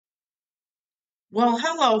Well,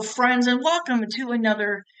 hello, friends, and welcome to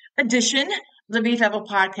another edition of the Be Fabbo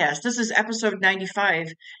Podcast. This is episode 95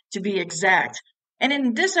 to be exact. And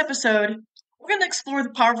in this episode, we're going to explore the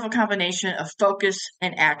powerful combination of focus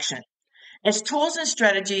and action as tools and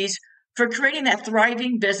strategies for creating that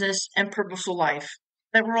thriving business and purposeful life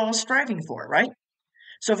that we're all striving for, right?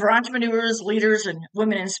 So, for entrepreneurs, leaders, and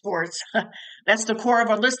women in sports, that's the core of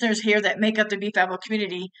our listeners here that make up the Be Fabbo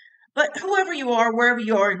community. But whoever you are, wherever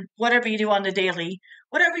you are, and whatever you do on the daily,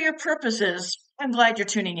 whatever your purpose is, I'm glad you're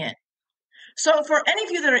tuning in. So, for any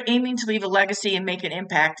of you that are aiming to leave a legacy and make an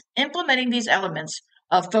impact, implementing these elements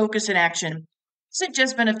of focus and action isn't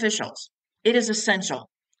just beneficial, it is essential.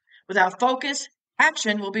 Without focus,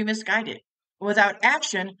 action will be misguided. Without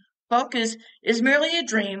action, focus is merely a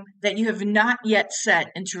dream that you have not yet set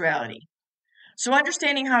into reality. So,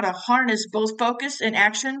 understanding how to harness both focus and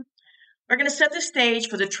action are going to set the stage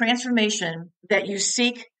for the transformation that you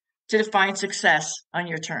seek to define success on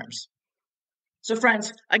your terms. So,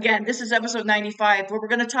 friends, again, this is episode 95, where we're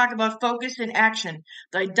going to talk about focus and action,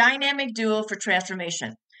 the dynamic duo for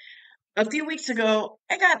transformation. A few weeks ago,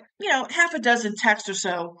 I got, half a dozen texts or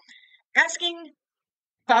so asking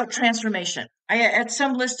about transformation. I had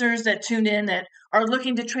some listeners that tuned in that are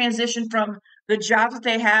looking to transition from the job that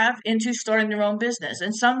they have into starting their own business,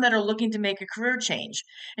 and some that are looking to make a career change,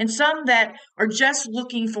 and some that are just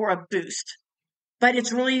looking for a boost. But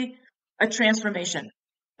it's really a transformation.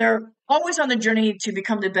 They're always on the journey to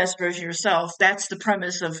become the best version of yourself. That's the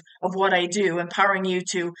premise of what I do, empowering you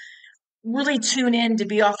to really tune in to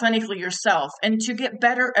be authentically yourself and to get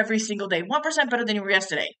better every single day, 1% better than you were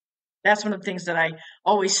yesterday. That's one of the things that I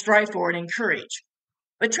always strive for and encourage.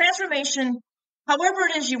 But transformation, however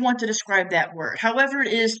it is you want to describe that word, however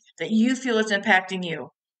it is that you feel it's impacting you,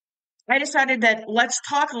 I decided that let's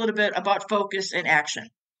talk a little bit about focus and action.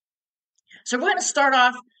 So we're going to start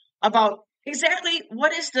off about exactly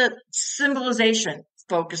what is the symbolization,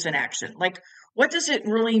 focus and action? Like, what does it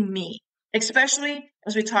really mean? Especially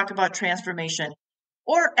as we talk about transformation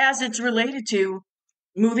or as it's related to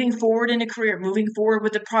moving forward in a career, moving forward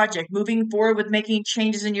with a project, moving forward with making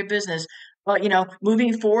changes in your business,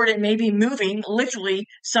 moving forward and maybe moving literally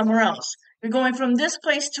somewhere else. You're going from this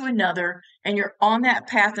place to another and you're on that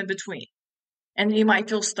path in between. And you might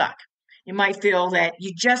feel stuck. You might feel that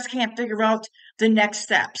you just can't figure out the next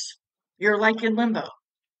steps. You're like in limbo.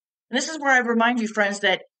 And this is where I remind you, friends,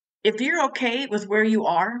 that if you're okay with where you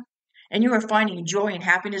are and you are finding joy and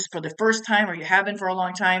happiness for the first time or you haven't for a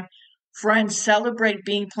long time, friends, celebrate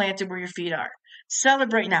being planted where your feet are.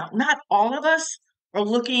 Celebrate now. Not all of us are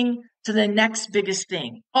looking to the next biggest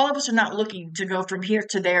thing. All of us are not looking to go from here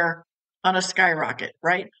to there on a skyrocket,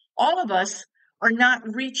 right? All of us are not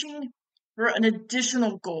reaching for an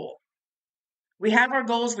additional goal. We have our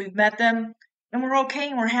goals, we've met them, and we're okay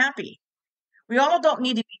and we're happy. We all don't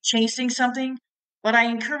need to be chasing something, but I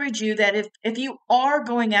encourage you that if you are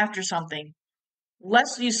going after something,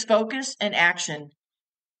 let's use focus and action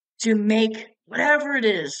to make whatever it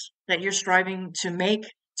is that you're striving to make,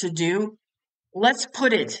 to do, let's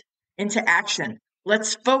put it into action.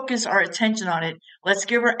 Let's focus our attention on it. Let's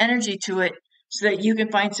give our energy to it so that you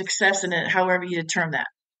can find success in it, however you term that.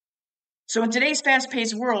 So in today's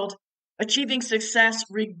fast-paced world, achieving success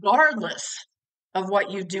regardless of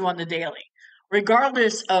what you do on the daily,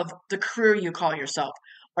 regardless of the career you call yourself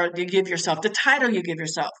or you give yourself, the title you give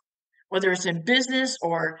yourself, whether it's in business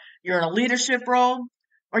or you're in a leadership role,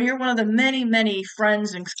 or you're one of the many, many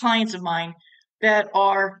friends and clients of mine that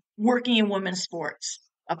are working in women's sports,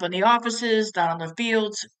 up in the offices, down on the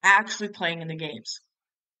fields, actually playing in the games.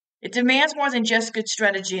 It demands more than just good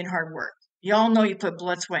strategy and hard work. You all know you put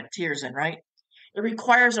blood, sweat, and tears in, right? It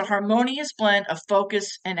requires a harmonious blend of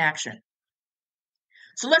focus and action.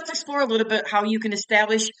 So let's explore a little bit how you can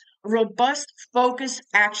establish a robust focus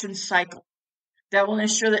action cycle that will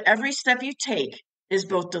ensure that every step you take is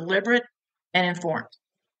both deliberate and informed.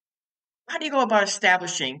 How do you go about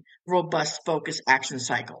establishing a robust focus action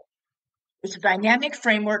cycle? It's a dynamic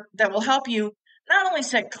framework that will help you not only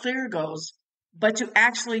set clear goals, but to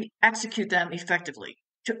actually execute them effectively,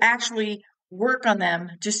 to actually work on them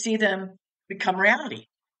to see them become reality.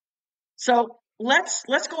 So let's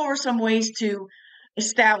go over some ways to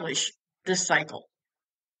establish this cycle.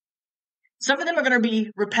 Some of them are going to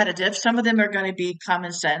be repetitive. Some of them are going to be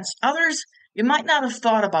common sense. Others you might not have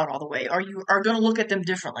thought about all the way, or you are going to look at them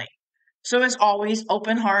differently. So as always,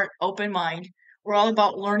 open heart, open mind. We're all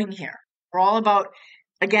about learning here. We're all about,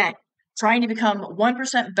 again, trying to become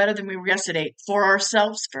 1% better than we were yesterday for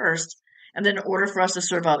ourselves first, and then in order for us to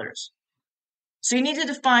serve others. So you need to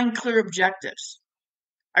define clear objectives.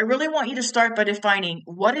 I really want you to start by defining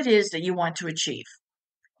what it is that you want to achieve.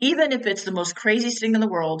 Even if it's the most craziest thing in the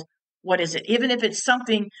world, what is it? Even if it's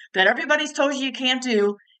something that everybody's told you can't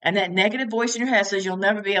do, and that negative voice in your head says you'll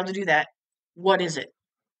never be able to do that, what is it?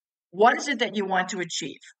 What is it that you want to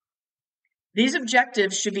achieve? These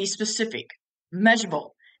objectives should be specific,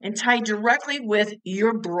 measurable, and tied directly with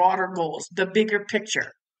your broader goals, the bigger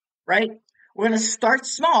picture, right? We're going to start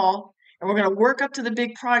small and we're going to work up to the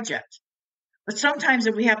big project. But sometimes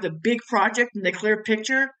if we have the big project and the clear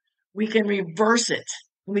picture, we can reverse it.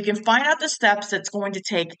 We can find out the steps that's going to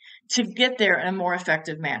take to get there in a more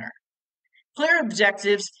effective manner. Clear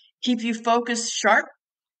objectives keep you focused, sharp,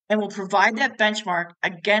 and will provide that benchmark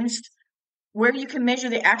against where you can measure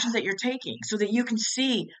the actions that you're taking so that you can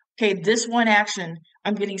see, okay, this one action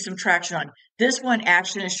I'm getting some traction on. This one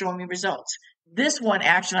action is showing me results. This one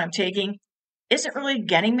action I'm taking isn't really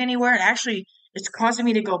getting me anywhere. And actually, it's causing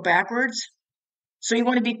me to go backwards. So you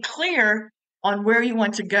want to be clear on where you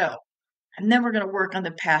want to go. And then we're going to work on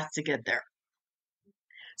the path to get there.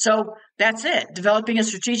 So that's it, developing a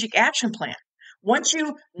strategic action plan. Once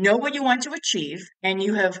you know what you want to achieve and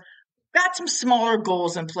you have got some smaller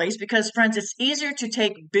goals in place, because friends, it's easier to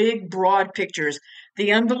take big, broad pictures,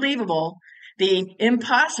 the unbelievable, the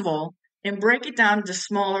impossible, and break it down into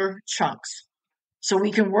smaller chunks. So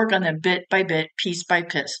we can work on them bit by bit, piece by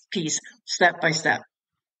piece, step by step.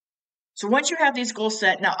 So once you have these goals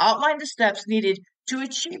set, now outline the steps needed to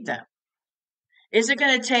achieve them. Is it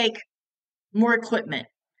going to take more equipment?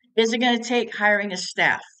 Is it going to take hiring a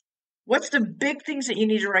staff? What's the big things that you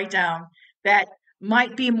need to write down that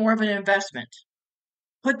might be more of an investment?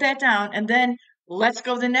 Put that down, and then let's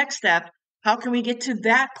go to the next step. How can we get to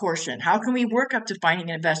that portion? How can we work up to finding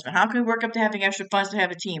an investment? How can we work up to having extra funds to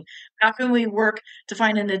have a team? How can we work to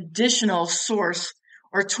find an additional source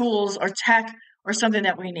or tools or tech or something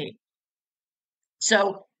that we need?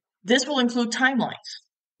 So this will include timelines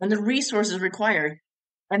and the resources required,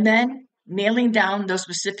 and then nailing down those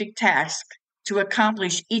specific tasks to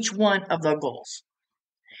accomplish each one of the goals.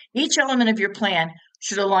 Each element of your plan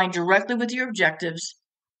should align directly with your objectives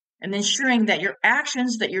and ensuring that your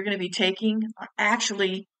actions that you're going to be taking are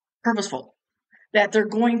actually purposeful, that they're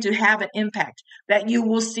going to have an impact, that you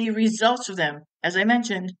will see results of them. As I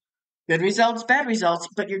mentioned, good results, bad results,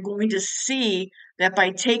 but you're going to see that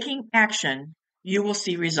by taking action, you will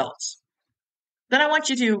see results. Then I want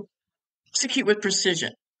you to execute with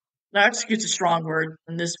precision. Now, execute's a strong word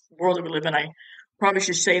in this world that we live in. I probably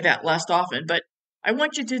should say that less often, but I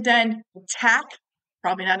want you to then attack,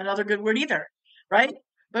 probably not another good word either, right?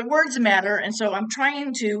 But words matter, and so I'm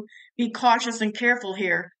trying to be cautious and careful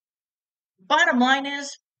here. Bottom line is,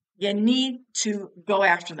 you need to go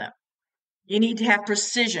after them. You need to have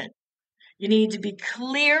precision. You need to be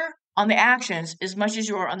clear on the actions as much as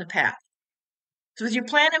you are on the path. So with your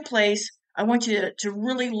plan in place, I want you to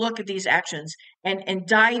really look at these actions and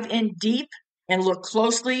dive in deep and look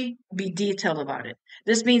closely, be detailed about it.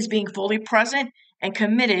 This means being fully present and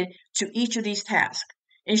committed to each of these tasks,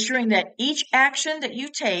 ensuring that each action that you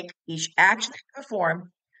take, each action that you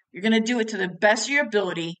perform, you're going to do it to the best of your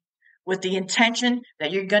ability with the intention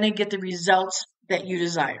that you're going to get the results that you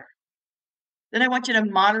desire. Then I want you to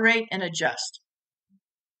moderate and adjust.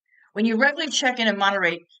 When you regularly check in and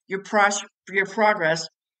moderate your progress,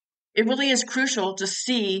 it really is crucial to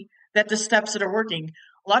see that the steps that are working.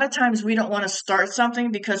 A lot of times we don't want to start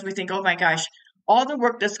something because we think, oh my gosh, all the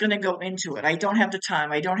work that's going to go into it. I don't have the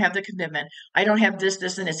time. I don't have the commitment. I don't have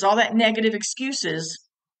this, and it's all that negative excuses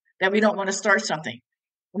that we don't want to start something.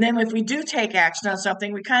 And then if we do take action on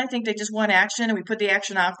something, we kind of think they just want action and we put the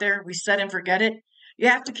action out there. We set and forget it. You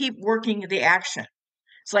have to keep working the action.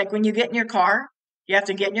 It's like when you get in your car, you have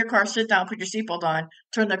to get in your car, sit down, put your seatbelt on,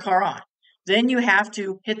 turn the car on. Then you have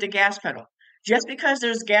to hit the gas pedal. Just because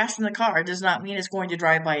there's gas in the car does not mean it's going to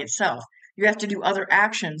drive by itself. You have to do other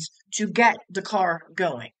actions to get the car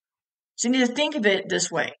going. So you need to think of it this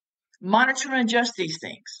way. Monitor and adjust these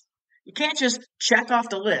things. You can't just check off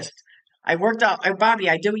the list. I worked out, Bobbi,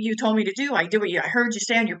 I did what you told me to do. I did what I heard you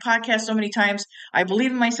say on your podcast so many times. I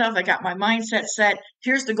believe in myself. I got my mindset set.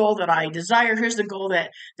 Here's the goal that I desire. Here's the goal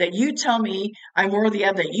that you tell me I'm worthy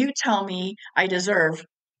of, that you tell me I deserve.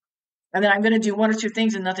 And then I'm going to do one or two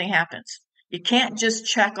things and nothing happens. You can't just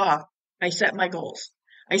check off, I set my goals.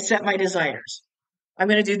 I set my desires. I'm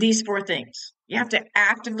going to do these 4 things. You have to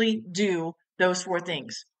actively do those 4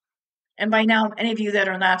 things. And by now, any of you that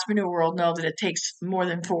are in the entrepreneur world know that it takes more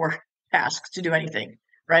than 4 tasks to do anything,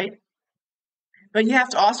 right? But you have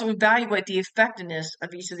to also evaluate the effectiveness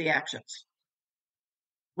of each of the actions.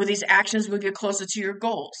 Will these actions move you closer to your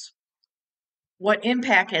goals? What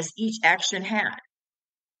impact has each action had?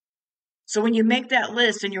 So when you make that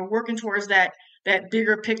list and you're working towards that that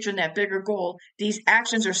bigger picture and that bigger goal, these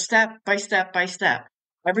actions are step by step by step.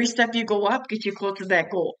 Every step you go up gets you closer to that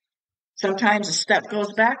goal. Sometimes a step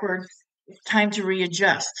goes backward. It's time to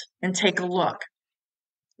readjust and take a look.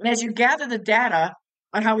 And as you gather the data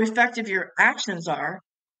on how effective your actions are,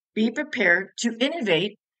 be prepared to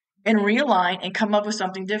innovate and realign and come up with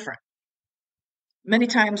something different. Many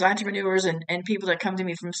times entrepreneurs and people that come to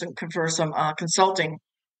me for some consulting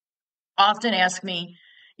often ask me,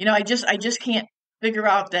 I just can't figure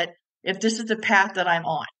out that if this is the path that I'm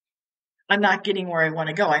on, I'm not getting where I want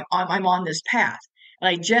to go. I'm on this path and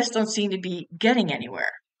I just don't seem to be getting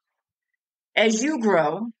anywhere. As you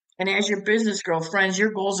grow and as your business grows, friends,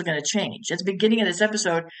 your goals are going to change. At the beginning of this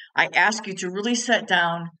episode, I ask you to really sit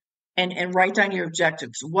down and write down your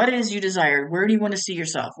objectives. What it is you desire? Where do you want to see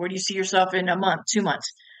yourself? Where do you see yourself in a month, 2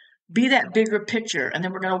 months? Be that bigger picture, and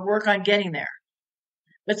then we're going to work on getting there.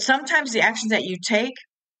 But sometimes the actions that you take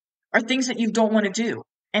are things that you don't want to do,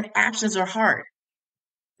 and actions are hard.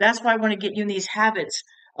 That's why I want to get you in these habits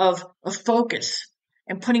of focus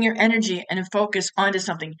and putting your energy and focus onto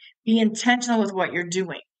something. Be intentional with what you're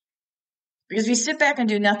doing. Because if you sit back and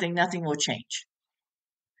do nothing, nothing will change.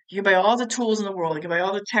 You can buy all the tools in the world. You can buy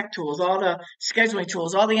all the tech tools, all the scheduling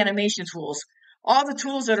tools, all the animation tools, all the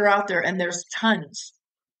tools that are out there, and there's tons.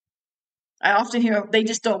 I often hear, they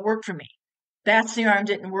just don't work for me. That CRM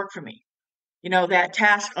didn't work for me. That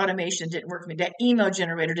task automation didn't work for me. That email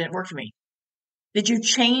generator didn't work for me. Did you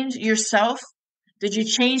change yourself? Did you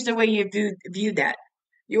change the way you view that?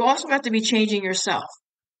 You also have to be changing yourself.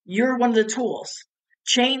 You're one of the tools.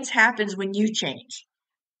 Change happens when you change.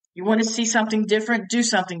 You want to see something different, do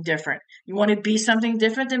something different. You want to be something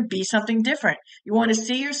different, then be something different. You want to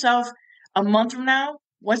see yourself a month from now?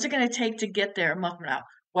 What's it going to take to get there a month from now?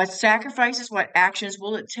 What sacrifices, what actions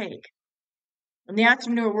will it take? In the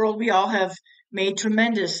entrepreneur world, we all have made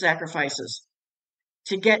tremendous sacrifices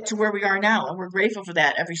to get to where we are now. And we're grateful for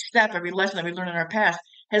that. Every step, every lesson that we learn in our past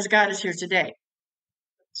has got us here today.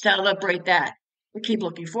 Celebrate that. We keep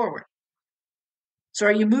looking forward. So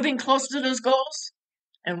are you moving closer to those goals?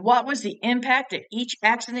 And what was the impact that each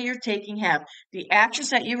action that you're taking have? The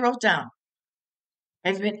actions that you wrote down,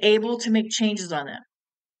 have you been able to make changes on them?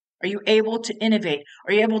 Are you able to innovate?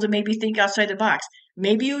 Are you able to maybe think outside the box?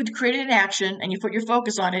 Maybe you created an action and you put your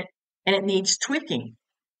focus on it and it needs tweaking.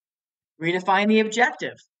 Redefine the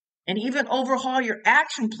objective and even overhaul your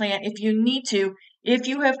action plan if you need to, if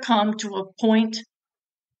you have come to a point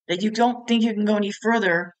that you don't think you can go any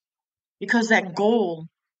further because that goal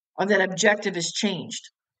or that objective has changed.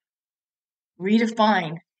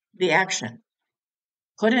 Redefine the action.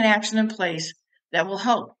 Put an action in place that will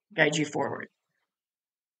help guide you forward.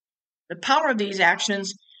 The power of these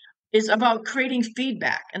actions is about creating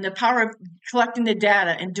feedback, and the power of collecting the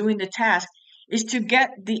data and doing the task is to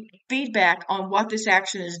get the feedback on what this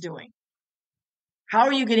action is doing. How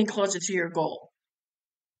are you getting closer to your goal?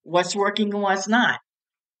 What's working and what's not?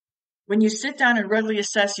 When you sit down and regularly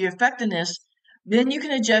assess your effectiveness, then you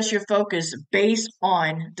can adjust your focus based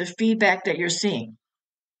on the feedback that you're seeing.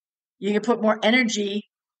 You can put more energy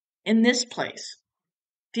in this place.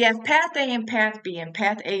 If you have path A and path B, and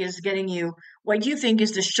path A is getting you what you think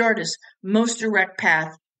is the shortest, most direct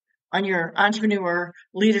path on your entrepreneur,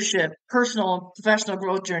 leadership, personal, professional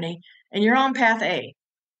growth journey, and you're on path A. And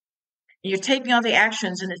you're taking all the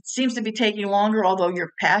actions, and it seems to be taking longer, although your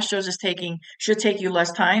past shows should take you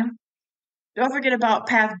less time. Don't forget about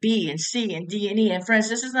path B and C and D and E. And friends,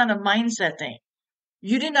 this is not a mindset thing.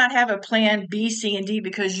 You did not have a plan B, C, and D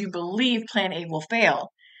because you believe plan A will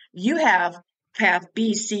fail. You have path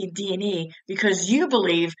B, C, D, and E because you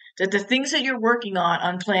believe that the things that you're working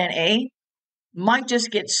on plan A might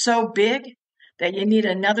just get so big that you need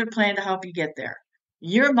another plan to help you get there.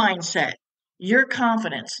 Your mindset, your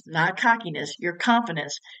confidence, not cockiness, your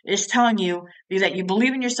confidence is telling you that you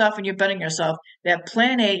believe in yourself and you're betting yourself that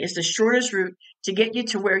plan A is the shortest route to get you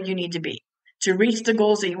to where you need to be, to reach the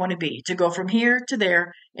goals that you want to be, to go from here to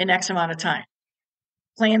there in X amount of time.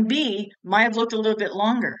 Plan B might have looked a little bit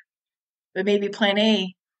longer, but maybe plan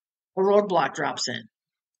A, a roadblock drops in.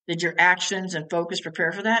 Did your actions and focus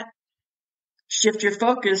prepare for that? Shift your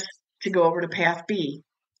focus to go over to path B.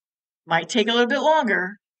 Might take a little bit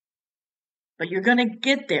longer, but you're going to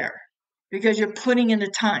get there because you're putting in the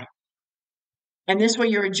time. And this way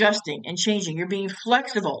you're adjusting and changing. You're being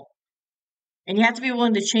flexible. And you have to be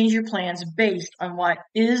willing to change your plans based on what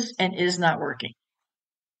is and is not working.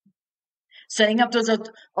 Setting up those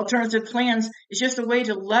alternative plans is just a way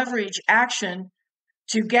to leverage action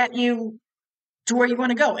to get you to where you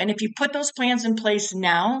want to go. And if you put those plans in place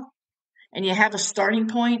now and you have a starting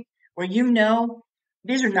point where you know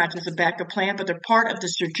these are not just a backup plan, but they're part of the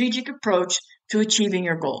strategic approach to achieving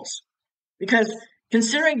your goals. Because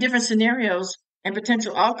considering different scenarios and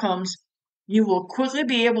potential outcomes, you will quickly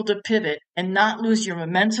be able to pivot and not lose your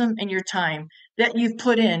momentum and your time that you've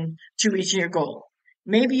put in to reaching your goal.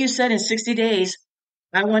 Maybe you said in 60 days,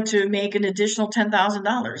 I want to make an additional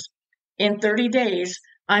 $10,000. In 30 days,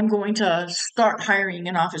 I'm going to start hiring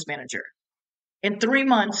an office manager. In 3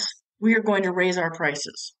 months, we are going to raise our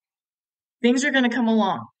prices. Things are going to come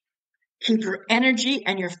along. Keep your energy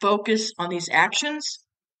and your focus on these actions.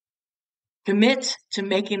 Commit to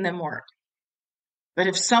making them work. But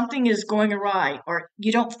if something is going awry or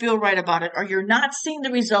you don't feel right about it or you're not seeing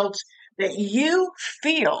the results that you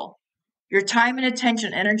feel your time and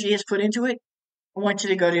attention, energy is put into it, I want you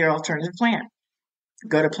to go to your alternative plan.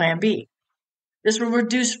 Go to plan B. This will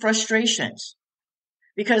reduce frustrations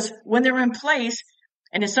because when they're in place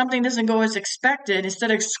and if something doesn't go as expected,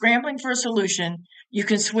 instead of scrambling for a solution, you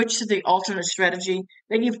can switch to the alternate strategy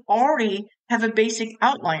that you've already have a basic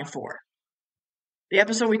outline for. The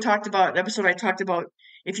episode I talked about,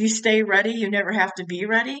 if you stay ready, you never have to be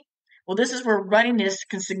ready. Well, this is where readiness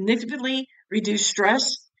can significantly reduce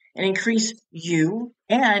stress and increase you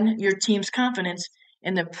and your team's confidence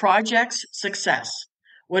in the project's success.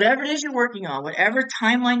 Whatever it is you're working on, whatever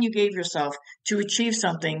timeline you gave yourself to achieve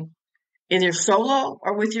something, either solo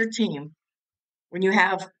or with your team, when you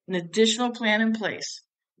have an additional plan in place,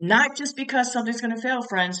 not just because something's going to fail,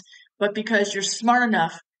 friends, but because you're smart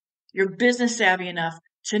enough, you're business savvy enough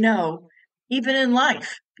to know, even in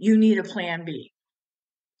life, you need a plan B.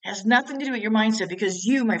 It has nothing to do with your mindset because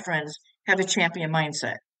you, my friends, have a champion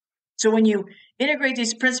mindset. So when you integrate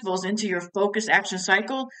these principles into your focus action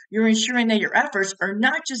cycle, you're ensuring that your efforts are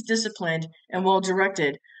not just disciplined and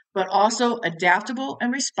well-directed, but also adaptable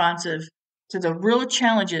and responsive to the real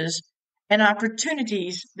challenges and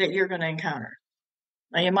opportunities that you're going to encounter.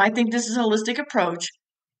 Now, you might think this is a holistic approach,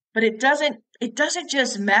 but it doesn't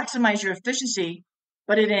just maximize your efficiency,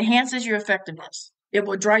 but it enhances your effectiveness. It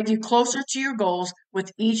will drive you closer to your goals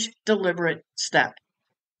with each deliberate step.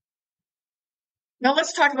 Now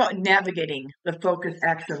let's talk about navigating the focus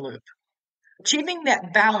action loop. Achieving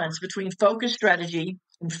that balance between focused strategy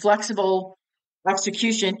and flexible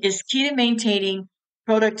execution is key to maintaining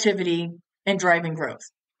productivity and driving growth.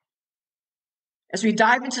 As we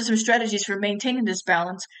dive into some strategies for maintaining this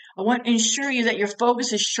balance, I want to ensure you that your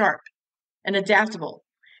focus is sharp and adaptable,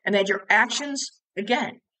 and that your actions,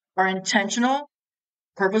 again, are intentional,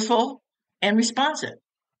 purposeful, and responsive.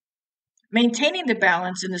 Maintaining the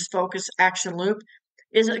balance in this focus action loop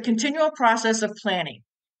is a continual process of planning.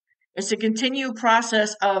 It's a continual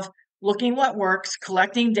process of looking what works,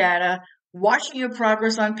 collecting data, watching your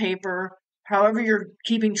progress on paper, however you're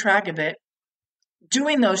keeping track of it,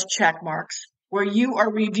 doing those check marks where you are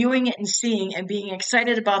reviewing it and seeing and being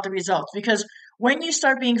excited about the results. Because when you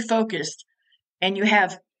start being focused and you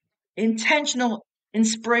have intentional,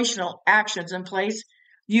 inspirational actions in place,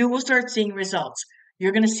 you will start seeing results.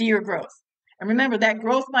 You're going to see your growth. And remember, that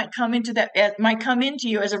growth might come into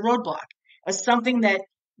you as a roadblock, as something that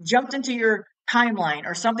jumped into your timeline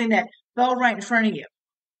or something that fell right in front of you.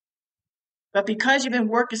 But because you've been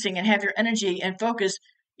working and have your energy and focus,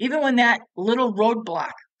 even when that little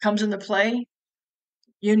roadblock comes into play,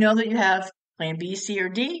 you know that you have plan B, C, or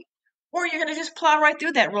D, or you're going to just plow right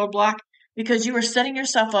through that roadblock because you are setting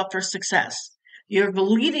yourself up for success. You're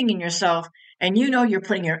believing in yourself, and you know you're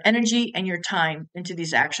putting your energy and your time into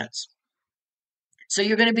these actions. So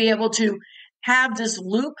you're going to be able to have this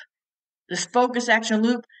loop, this focus action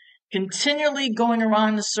loop, continually going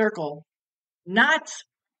around the circle, not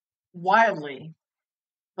wildly,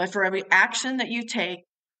 but for every action that you take,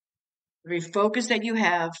 every focus that you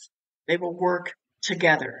have, they will work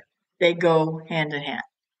together. They go hand in hand.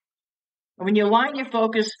 And when you align your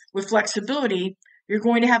focus with flexibility, you're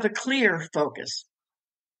going to have a clear focus.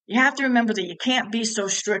 You have to remember that you can't be so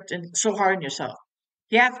strict and so hard on yourself.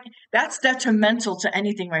 That's detrimental to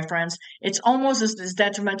anything, my friends. It's almost as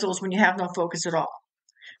detrimental as when you have no focus at all.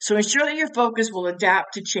 So ensure that your focus will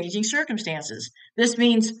adapt to changing circumstances. This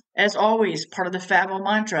means, as always, part of the Fabbo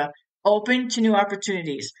mantra, open to new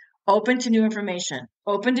opportunities, open to new information,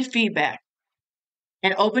 open to feedback,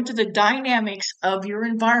 and open to the dynamics of your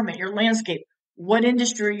environment, your landscape, what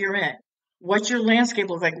industry you're in, what's your landscape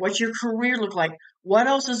look like, what's your career look like, what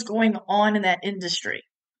else is going on in that industry.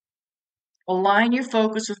 Align your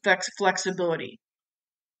focus with flexibility,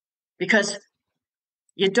 because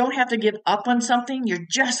you don't have to give up on something. You're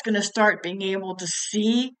just going to start being able to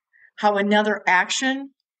see how another action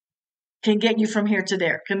can get you from here to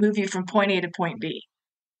there, can move you from point A to point B,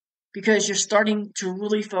 because you're starting to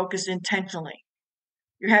really focus intentionally.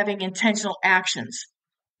 You're having intentional actions.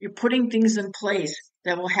 You're putting things in place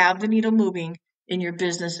that will have the needle moving in your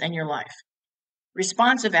business and your life.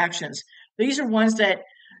 Responsive actions. These are ones that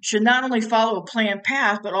should not only follow a planned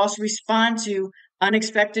path, but also respond to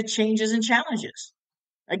unexpected changes and challenges.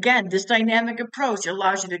 Again, this dynamic approach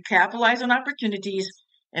allows you to capitalize on opportunities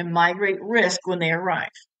and migrate risk when they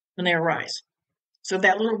arise. So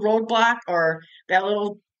that little roadblock or that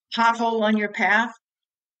little pothole on your path,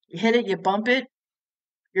 you hit it, you bump it,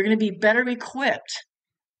 you're going to be better equipped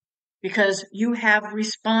because you have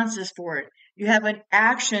responses for it. You have an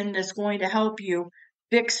action that's going to help you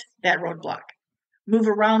fix that roadblock, move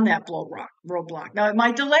around that roadblock. Now, it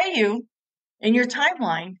might delay you in your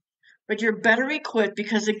timeline, but you're better equipped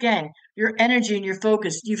because, again, your energy and your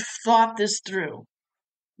focus, you've thought this through.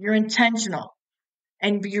 You're intentional,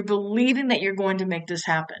 and you're believing that you're going to make this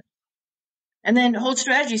happen. And then hold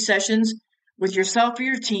strategy sessions with yourself or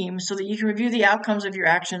your team so that you can review the outcomes of your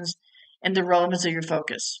actions and the relevance of your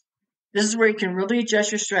focus. This is where you can really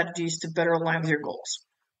adjust your strategies to better align with your goals.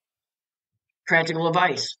 Practical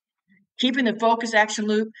advice. Keeping the focus action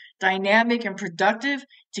loop dynamic and productive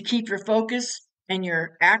to keep your focus and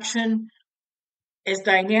your action as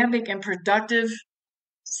dynamic and productive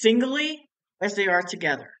singly as they are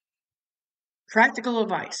together. Practical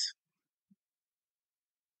advice.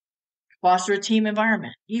 Foster a team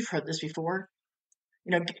environment. You've heard this before.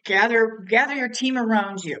 Gather your team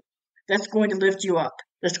around you. That's going to lift you up.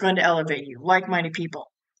 That's going to elevate you. Like-minded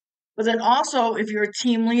people. But then also, if you're a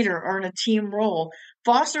team leader or in a team role,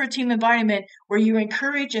 foster a team environment where you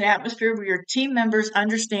encourage an atmosphere where your team members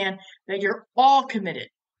understand that you're all committed.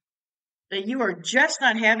 That you are just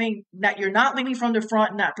you're not leading from the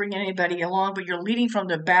front, not bringing anybody along, but you're leading from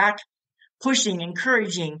the back, pushing,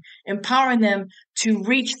 encouraging, empowering them to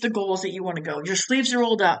reach the goals that you want to go. Your sleeves are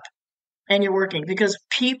rolled up and you're working because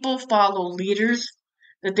people follow leaders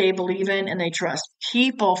that they believe in and they trust.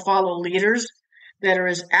 People follow leaders that are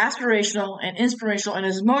as aspirational and inspirational and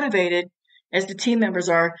as motivated as the team members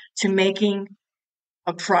are to making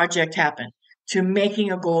a project happen, to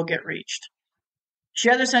making a goal get reached.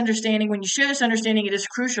 Share this understanding. When you share this understanding, it is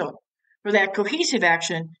crucial for that cohesive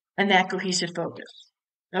action and that cohesive focus.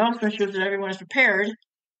 It also ensures that everyone is prepared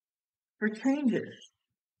for changes,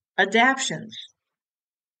 adaptions,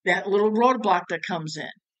 that little roadblock that comes in.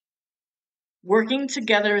 Working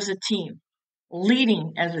together as a team,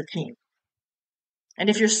 leading as a team. And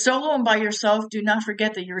if you're solo and by yourself, do not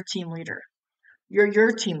forget that you're a team leader. You're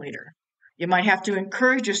your team leader. You might have to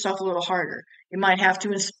encourage yourself a little harder. You might have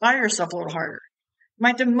to inspire yourself a little harder. You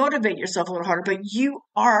might have to motivate yourself a little harder, but you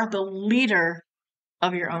are the leader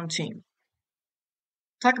of your own team.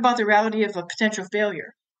 Talk about the reality of a potential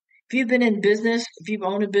failure. If you've been in business, if you've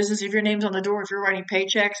owned a business, if your name's on the door, if you're writing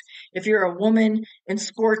paychecks, if you're a woman in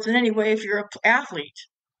sports in any way, if you're an athlete,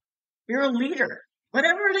 you're a leader,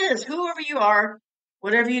 whatever it is, whoever you are,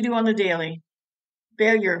 whatever you do on the daily,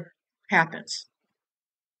 failure happens.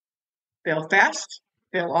 Fail fast,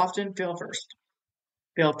 fail often, fail first.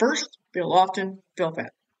 Fail first, fail often, fail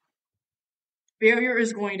fast. Failure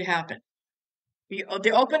is going to happen.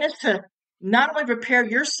 The openness to not only prepare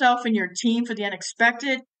yourself and your team for the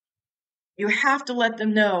unexpected, you have to let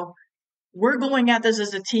them know we're going at this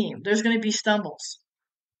as a team. There's going to be stumbles,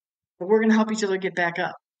 but we're going to help each other get back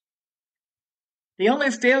up. The only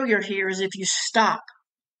failure here is if you stop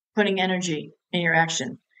putting energy in your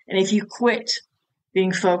action and if you quit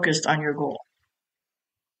being focused on your goal.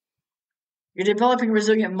 You're developing a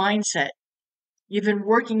resilient mindset. You've been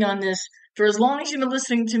working on this for as long as you've been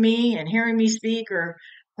listening to me and hearing me speak or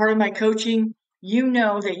part of my coaching. You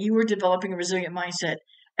know that you are developing a resilient mindset.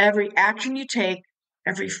 Every action you take,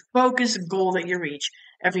 every focused goal that you reach,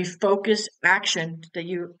 every focused action that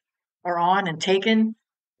you are on and taken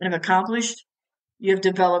and have accomplished, you have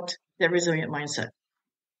developed that resilient mindset.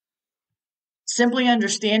 Simply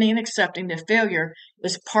understanding and accepting that failure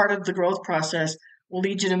is part of the growth process will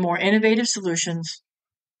lead you to more innovative solutions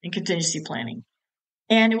and contingency planning.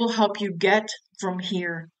 And it will help you get from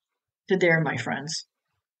here to there, my friends.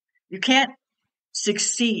 You can't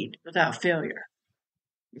succeed without failure.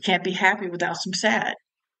 You can't be happy without some sad.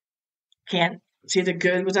 You can't see the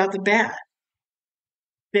good without the bad.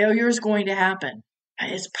 Failure is going to happen.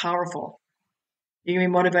 It's powerful. You can be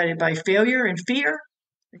motivated by failure and fear.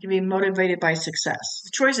 You can be motivated by success.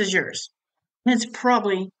 The choice is yours. And it's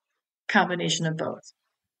probably a combination of both.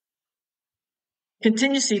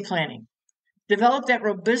 Contingency planning. Develop that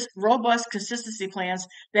robust consistency plans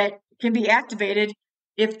that can be activated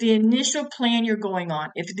if the initial plan you're going on,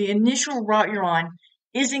 if the initial route you're on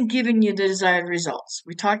isn't giving you the desired results.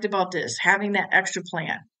 We talked about this, having that extra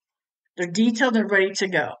plan. They're detailed and ready to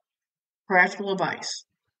go. Practical advice.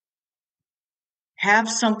 Have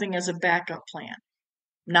something as a backup plan.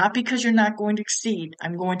 Not because you're not going to succeed.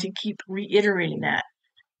 I'm going to keep reiterating that.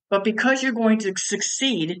 But because you're going to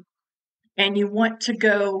succeed and you want to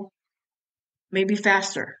go maybe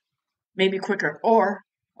faster, maybe quicker, or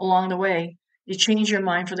along the way, you change your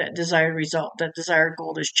mind for that desired result. That desired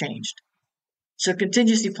goal has changed. So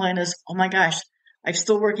contingency plan is, oh my gosh, I'm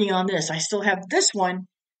still working on this. I still have this one.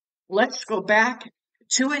 Let's go back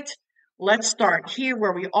to it. Let's start here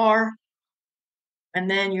where we are. And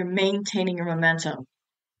then you're maintaining your momentum.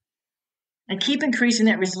 And keep increasing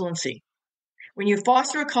that resiliency. When you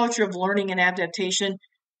foster a culture of learning and adaptation,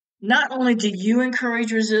 not only do you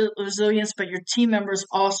encourage resilience, but your team members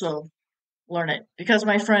also learn it. Because,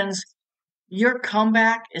 my friends, your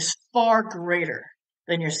comeback is far greater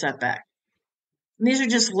than your setback. And these are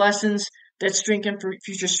just lessons that strengthen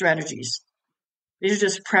future strategies. These are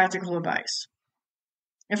just practical advice.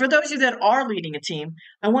 And for those of you that are leading a team,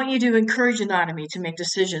 I want you to encourage autonomy to make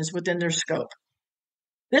decisions within their scope.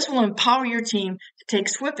 This will empower your team to take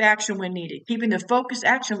swift action when needed, keeping the focused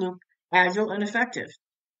action loop agile and effective.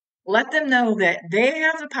 Let them know that they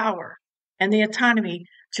have the power and the autonomy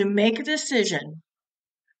to make a decision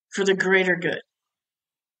for the greater good.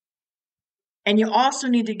 And you also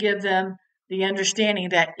need to give them the understanding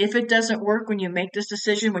that if it doesn't work when you make this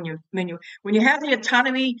decision, when you have the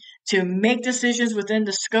autonomy to make decisions within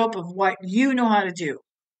the scope of what you know how to do,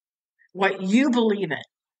 what you believe in,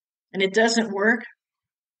 and it doesn't work,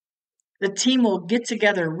 the team will get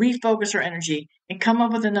together, refocus our energy, and come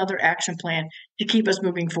up with another action plan to keep us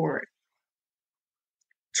moving forward.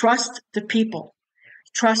 Trust the people.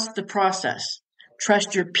 Trust the process.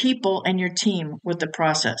 Trust your people and your team with the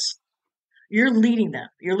process. You're leading them.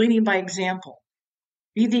 You're leading by example.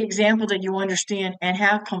 Be the example that you understand and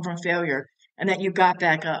have come from failure and that you got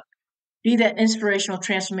back up. Be that inspirational,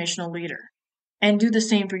 transformational leader. And do the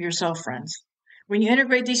same for yourself, friends. When you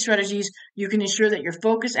integrate these strategies, you can ensure that your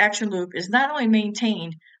focused action loop is not only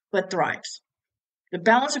maintained, but thrives. The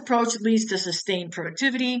balanced approach leads to sustained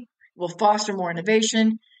productivity, will foster more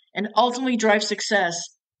innovation, and ultimately drive success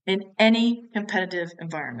in any competitive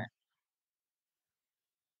environment.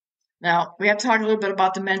 Now, we have to talk a little bit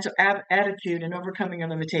about the mental attitude and overcoming your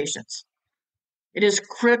limitations. It is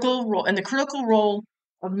critical role and the critical role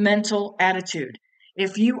of mental attitude.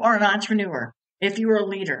 If you are an entrepreneur, if you are a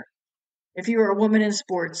leader, if you are a woman in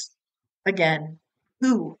sports, again,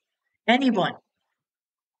 anyone,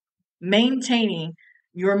 maintaining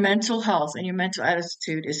your mental health and your mental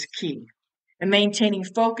attitude is key. And maintaining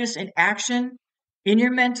focus and action in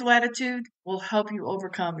your mental attitude will help you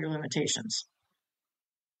overcome your limitations.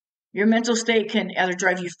 Your mental state can either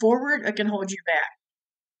drive you forward or can hold you back,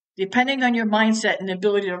 depending on your mindset and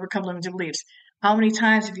ability to overcome limiting beliefs. How many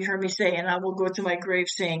times have you heard me say, and I will go to my grave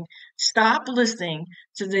saying, stop listening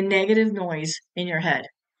to the negative noise in your head.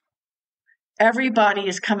 Everybody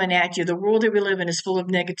is coming at you. The world that we live in is full of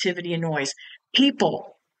negativity and noise.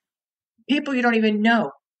 People you don't even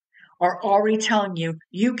know are already telling you,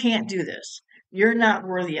 you can't do this. You're not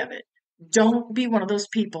worthy of it. Don't be one of those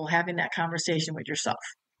people having that conversation with yourself.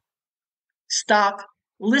 Stop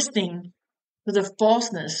listening to the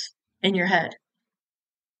falseness in your head.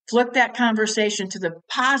 Flip that conversation to the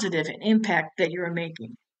positive and impact that you're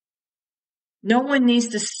making. No one needs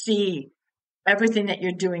to see everything that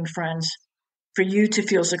you're doing, friends, for you to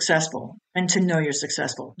feel successful and to know you're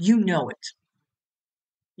successful. You know it.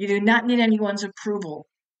 You do not need anyone's approval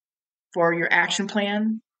for your action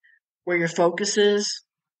plan, where your focus is,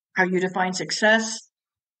 how you define success.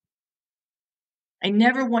 I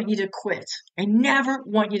never want you to quit. I never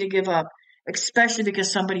want you to give up, especially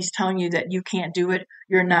because somebody's telling you that you can't do it,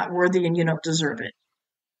 you're not worthy, and you don't deserve it.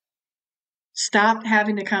 Stop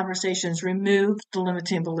having the conversations. Remove the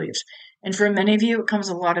limiting beliefs. And for many of you, it comes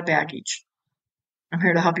a lot of baggage. I'm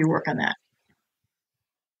here to help you work on that.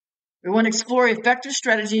 We want to explore effective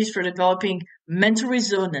strategies for developing mental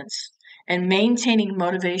resilience and maintaining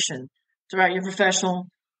motivation throughout your professional,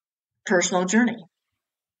 personal journey.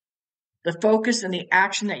 The focus and the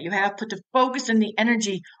action that you have, put the focus and the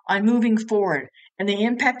energy on moving forward and the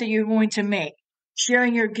impact that you're going to make,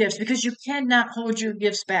 sharing your gifts, because you cannot hold your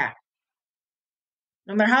gifts back.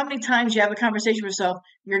 No matter how many times you have a conversation with yourself,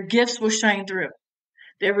 your gifts will shine through.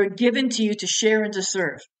 They were given to you to share and to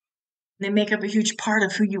serve. They make up a huge part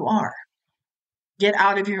of who you are. Get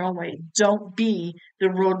out of your own way. Don't be the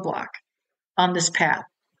roadblock on this path.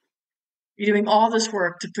 You're doing all this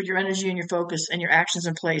work to put your energy and your focus and your actions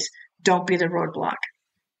in place. Don't be the roadblock.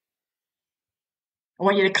 I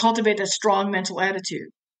want you to cultivate a strong mental attitude.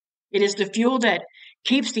 It is the fuel that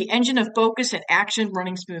keeps the engine of focus and action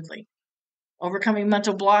running smoothly. Overcoming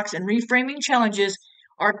mental blocks and reframing challenges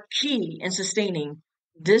are key in sustaining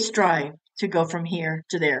this drive to go from here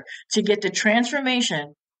to there, to get the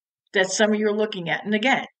transformation that some of you are looking at. And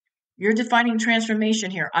again, you're defining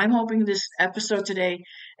transformation here. I'm hoping this episode today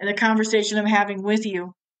and the conversation I'm having with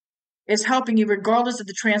you is helping you regardless of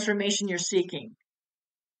the transformation you're seeking.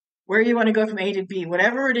 Where you want to go from A to B,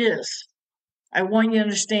 whatever it is, I want you to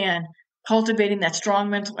understand cultivating that strong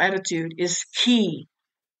mental attitude is key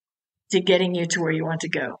to getting you to where you want to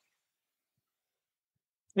go.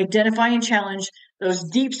 Identify and challenge those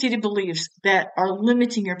deep-seated beliefs that are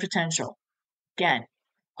limiting your potential. Again,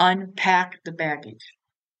 unpack the baggage.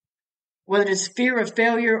 Whether it's fear of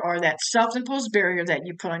failure or that self-imposed barrier that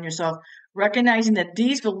you put on yourself, recognizing that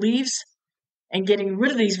these beliefs and getting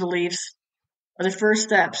rid of these beliefs are the first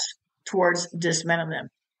steps towards dismantling them.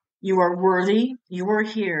 You are worthy. You are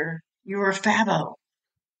here. You are Fabbo.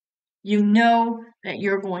 You know that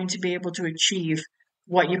you're going to be able to achieve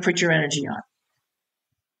what you put your energy on.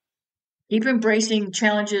 Keep embracing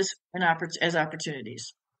challenges and as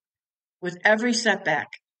opportunities. With every setback,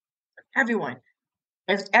 everyone,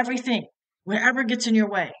 everything, whatever gets in your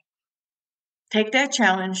way, take that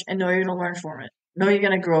challenge and know you're going to learn from it. Know you're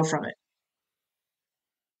going to grow from it.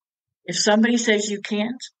 If somebody says you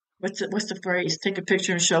can't, what's the phrase? Take a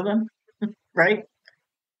picture and show them, right?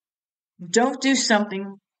 Don't do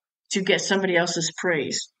something to get somebody else's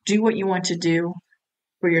praise. Do what you want to do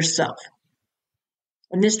for yourself.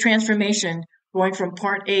 And this transformation, going from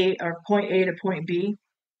point A to point B,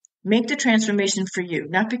 make the transformation for you,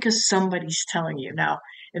 not because somebody's telling you. Now,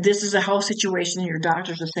 if this is a health situation and your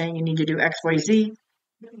doctors are saying you need to do X, Y, Z,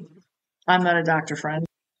 I'm not a doctor, friend.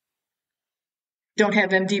 Don't have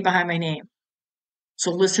MD behind my name.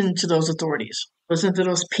 So listen to those authorities. Listen to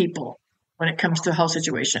those people when it comes to a health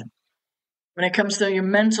situation. When it comes to your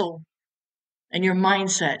mental and your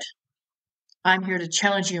mindset, I'm here to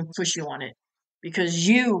challenge you and push you on it. Because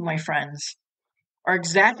you, my friends, are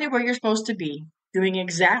exactly where you're supposed to be, doing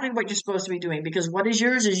exactly what you're supposed to be doing. Because what is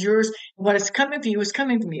yours, and what is coming for you is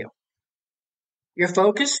coming from you. You're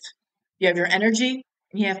focused, you have your energy,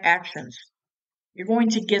 and you have actions. You're going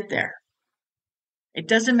to get there. It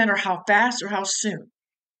doesn't matter how fast or how soon.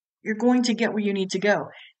 You're going to get where you need to go.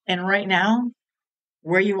 And right now,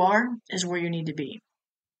 where you are is where you need to be.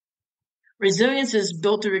 Resilience is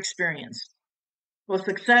built through experience. Both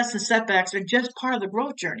success and setbacks are just part of the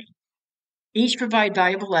growth journey. Each provide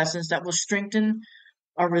valuable lessons that will strengthen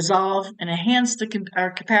our resolve and enhance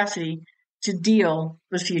our capacity to deal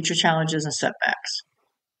with future challenges and setbacks.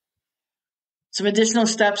 Some additional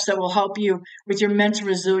steps that will help you with your mental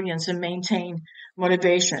resilience and maintain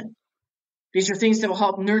motivation. These are things that will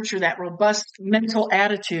help nurture that robust mental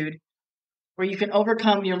attitude where you can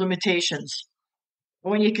overcome your limitations.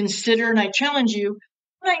 When you consider, and I challenge you,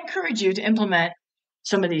 I encourage you to implement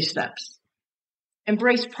some of these steps.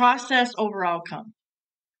 Embrace process over outcome.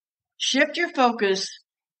 Shift your focus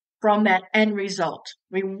from that end result.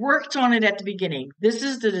 We worked on it at the beginning. This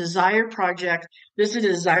is the desired project. This is the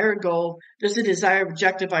desired goal. This is the desired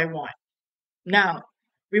objective I want. Now,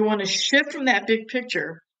 we want to shift from that big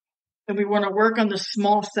picture and we want to work on the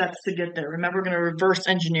small steps to get there. Remember, we're going to reverse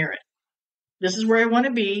engineer it. This is where I want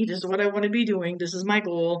to be. This is what I want to be doing. This is my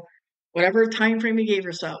goal. Whatever time frame you gave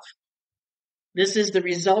yourself. This is the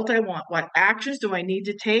result I want. What actions do I need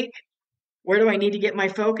to take? Where do I need to get my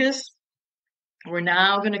focus? We're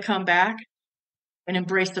now going to come back and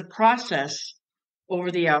embrace the process over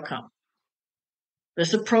the outcome.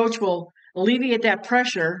 This approach will alleviate that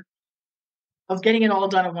pressure of getting it all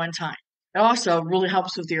done at one time. It also really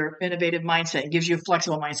helps with your innovative mindset. It gives you a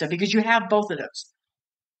flexible mindset because you have both of those.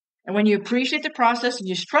 And when you appreciate the process and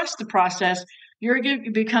you trust the process, you're going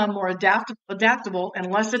to become more adaptable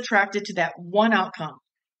and less attracted to that one outcome.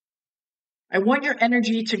 I want your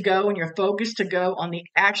energy to go and your focus to go on the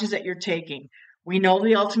actions that you're taking. We know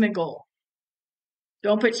the ultimate goal.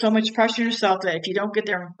 Don't put so much pressure on yourself that if you don't get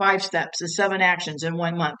there in 5 steps and 7 actions in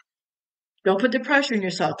 1 month, don't put the pressure on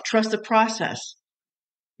yourself. Trust the process.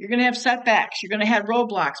 You're going to have setbacks. You're going to have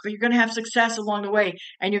roadblocks, but you're going to have success along the way.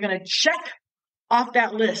 And you're going to check off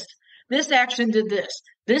that list. This action did this.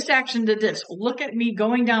 This action did this. Look at me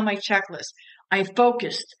going down my checklist. I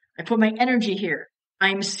focused. I put my energy here.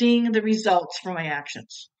 I'm seeing the results from my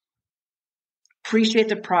actions. Appreciate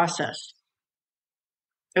the process.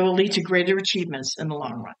 It will lead to greater achievements in the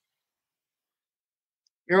long run.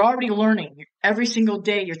 You're already learning. Every single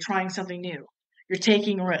day you're trying something new. You're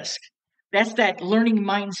taking risk. That's that learning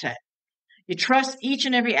mindset. You trust each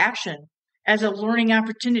and every action as a learning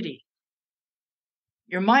opportunity.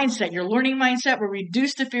 Your mindset, your learning mindset will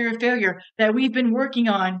reduce the fear of failure that we've been working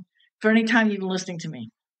on for any time you've been listening to me.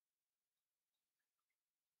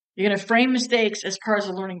 You're going to frame mistakes as part of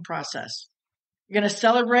the learning process. You're going to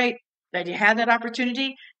celebrate that you had that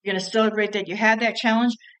opportunity. You're going to celebrate that you had that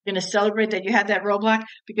challenge. You're going to celebrate that you had that roadblock,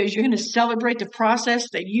 because you're going to celebrate the process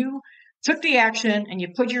that you took the action and you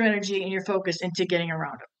put your energy and your focus into getting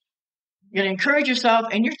around it. You're going to encourage yourself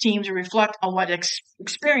and your team to reflect on what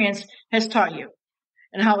experience has taught you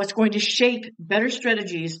and how it's going to shape better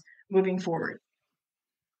strategies moving forward.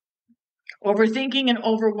 Overthinking and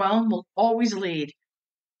overwhelm will always lead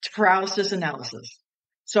to paralysis analysis.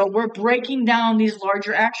 So we're breaking down these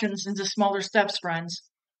larger actions into smaller steps, friends.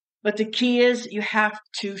 But the key is you have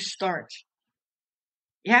to start.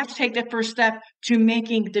 You have to take that first step to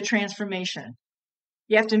making the transformation.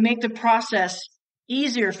 You have to make the process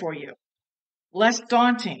easier for you, less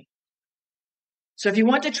daunting. So if you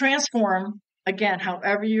want to transform, again,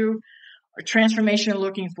 however you or transformation you're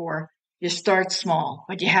looking for, you start small,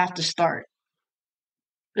 but you have to start.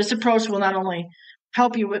 This approach will not only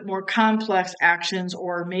help you with more complex actions,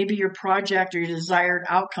 or maybe your project or your desired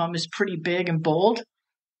outcome is pretty big and bold,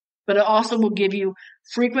 but it also will give you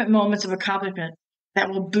frequent moments of accomplishment that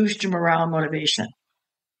will boost your morale and motivation.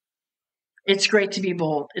 It's great to be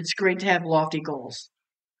bold. It's great to have lofty goals.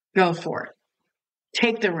 Go for it.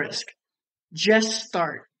 Take the risk. Just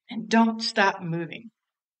start and don't stop moving.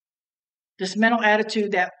 This mental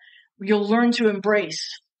attitude that you'll learn to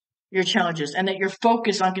embrace your challenges, and that you're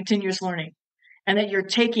focused on continuous learning, and that you're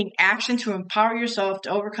taking action to empower yourself to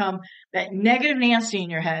overcome that negative Nancy in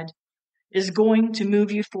your head, is going to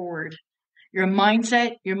move you forward. Your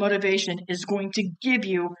mindset, your motivation is going to give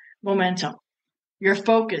you momentum. Your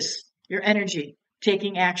focus, your energy,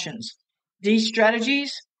 taking actions. These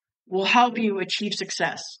strategies will help you achieve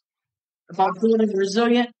success. About building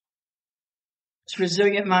resilient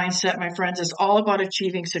mindset, my friends, is all about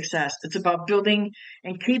achieving success. It's about building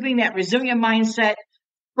and keeping that resilient mindset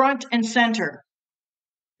front and center,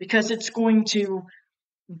 because it's going to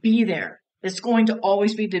be there. It's going to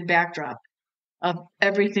always be the backdrop of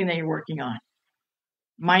everything that you're working on.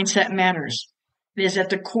 Mindset matters. It is at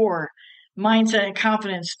the core. Mindset and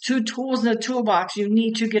confidence, two tools in the toolbox you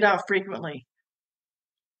need to get out frequently.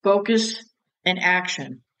 Focus and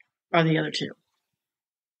action are the other two.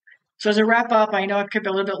 So as I wrap up, I know I've kept a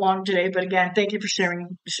little bit long today, but again, thank you for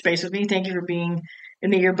sharing space with me. Thank you for being in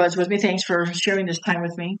the earbuds with me. Thanks for sharing this time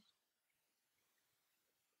with me.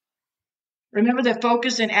 Remember that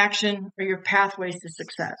focus and action are your pathways to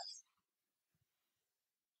success.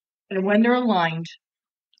 And when they're aligned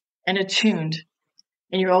and attuned,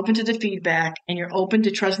 and you're open to the feedback, and you're open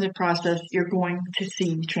to trusting the process, you're going to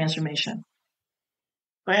see transformation.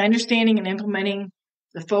 By understanding and implementing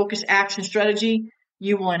the focus action strategy,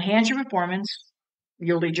 you will enhance your performance,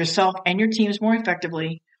 you'll lead yourself and your teams more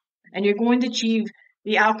effectively, and you're going to achieve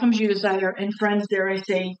the outcomes you desire, and friends, dare I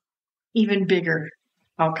say, even bigger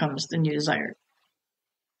outcomes than you desired.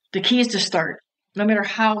 The key is to start, no matter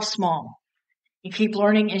how small, and keep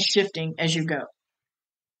learning and shifting as you go.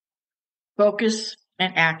 Focus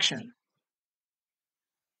and action.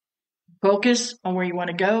 Focus on where you want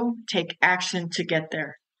to go, take action to get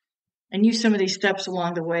there, and use some of these steps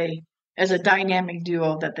along the way as a dynamic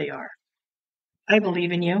duo that they are. I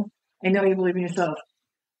believe in you. I know you believe in yourself.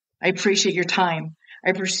 I appreciate your time. I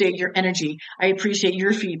appreciate your energy. I appreciate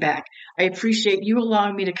your feedback. I appreciate you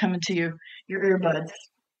allowing me to come into your earbuds.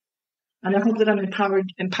 And I hope that I'm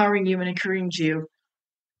empowering you and encouraging you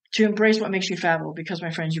to embrace what makes you fabulous, because,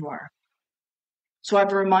 my friends, you are. So I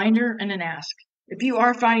have a reminder and an ask. If you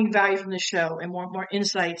are finding value from this show and want more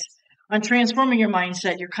insights on transforming your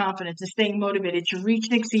mindset, your confidence, and staying motivated to reach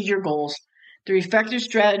and exceed your goals through effective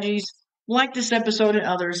strategies like this episode and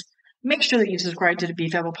others, make sure that you subscribe to the Be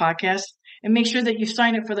Fabbo Podcast, and make sure that you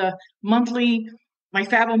sign up for the my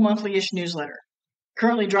Fabbo monthly-ish newsletter.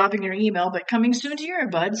 Currently dropping your email, but coming soon to your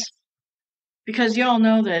earbuds, because y'all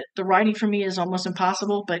know that the writing for me is almost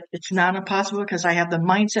impossible, but it's not impossible because I have the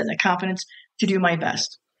mindset and the confidence to do my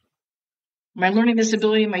best. My learning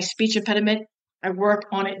disability, my speech impediment, I work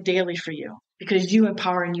on it daily for you, because you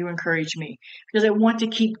empower and you encourage me, because I want to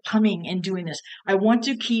keep coming and doing this. I want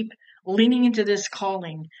to keep leaning into this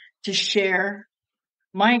calling to share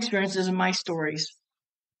my experiences and my stories,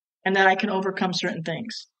 and that I can overcome certain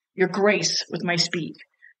things. Your grace with my speed,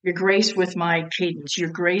 your grace with my cadence, your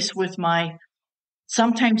grace with my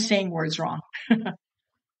sometimes saying words wrong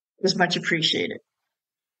is much appreciated.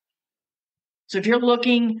 So if you're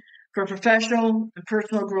looking for professional and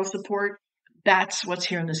personal growth support, that's what's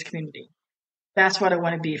here in this community. That's what I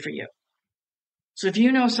want to be for you. So if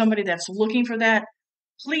you know somebody that's looking for that,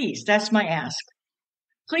 please, that's my ask.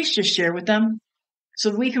 Please just share with them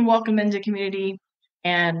so we can welcome them into the community,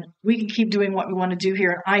 and we can keep doing what we want to do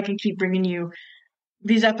here. And I can keep bringing you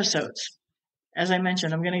these episodes. As I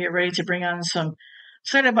mentioned, I'm going to get ready to bring on some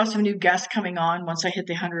excited about some new guests coming on once I hit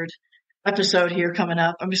the 100th episode here coming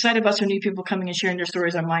up. I'm excited about some new people coming and sharing their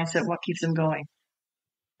stories on mindset, what keeps them going.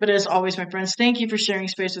 But as always, my friends, thank you for sharing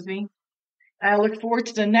space with me. I look forward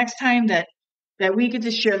to the next time that we get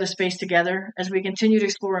to share the space together as we continue to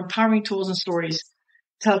explore empowering tools and stories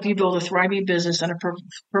to help you build a thriving business and a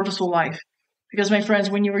purposeful life. Because, my friends,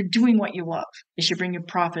 when you are doing what you love, it should bring you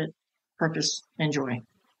profit, purpose, and joy.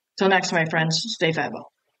 Till next, my friends, stay Fabbo.